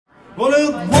Well,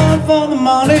 it's one for the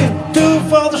money, two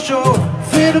for the show.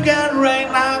 Three to get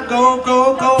rain, now go,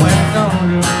 go, go. And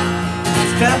don't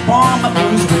step on my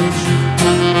blue switch.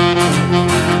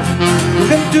 You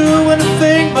can do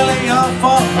anything but lay off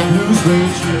on my blue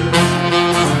switch.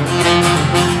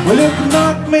 Well, you can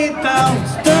knock me down,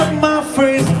 stop my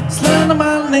face, slander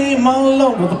my name all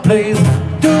over the place.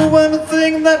 Do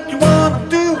anything that you wanna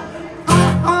do.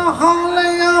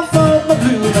 Lay off on my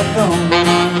blue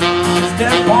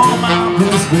step on my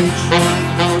blue switch.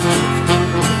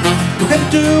 You can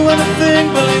do anything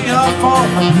but lay off on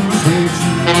my blue switch.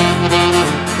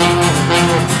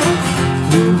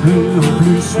 Blue, blue,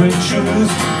 blue suede shoes.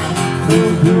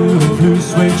 Blue, blue, blue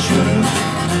suede shoes.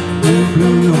 Blue,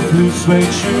 blue, blue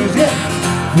suede shoes. Yeah.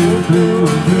 Blue, blue,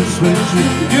 blue suede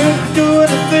shoes. You can do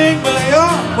anything but lay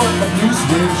off on my blue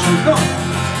suede shoes. Go on.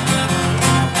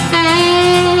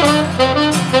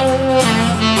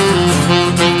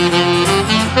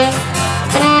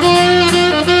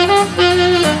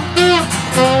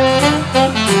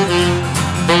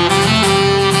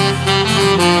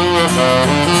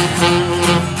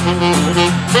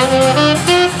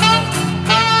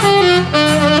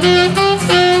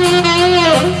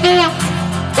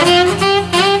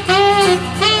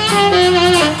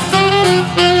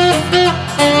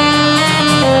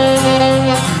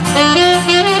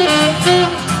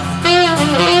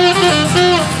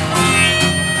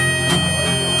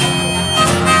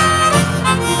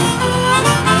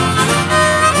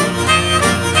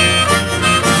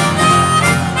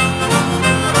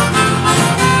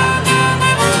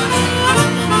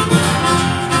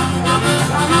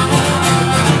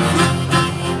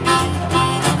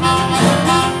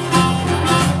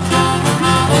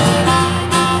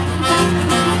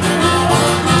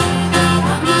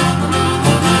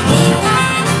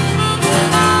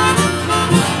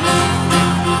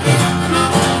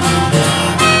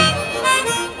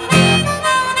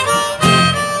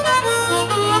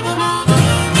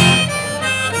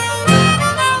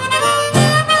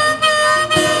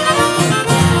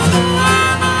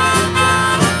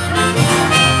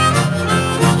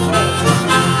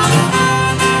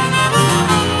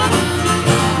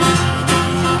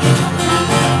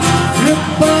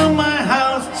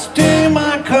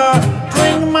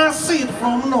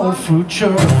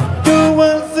 Future. Do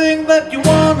anything that you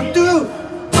wanna do.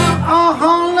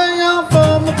 Lay off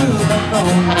on the blue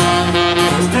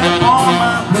step on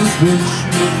my blue switch.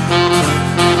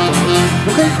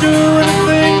 You can do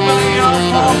anything but lay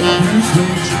off on my blue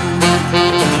switch.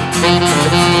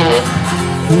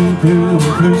 Blue, blue,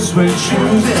 blue suede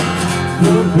shoes.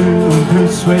 Blue, blue, blue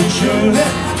suede shoes.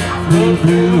 Blue,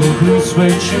 blue, blue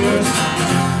suede shoes.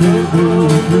 Blue, blue,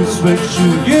 blue suede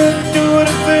shoes. You can do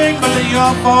anything but lay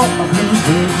off on my blue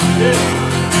suede shoes.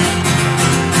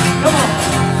 Come on.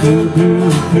 Blue, blue,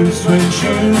 blue suede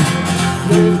shoes.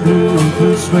 Blue, blue,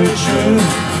 blue suede shoes.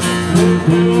 Blue,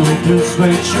 blue, blue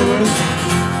suede shoes.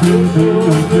 Blue, blue,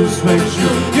 blue suede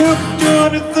shoes. You can do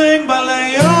anything but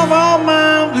lay off on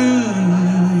my blue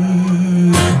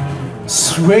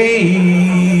suede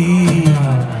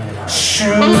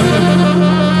shoes.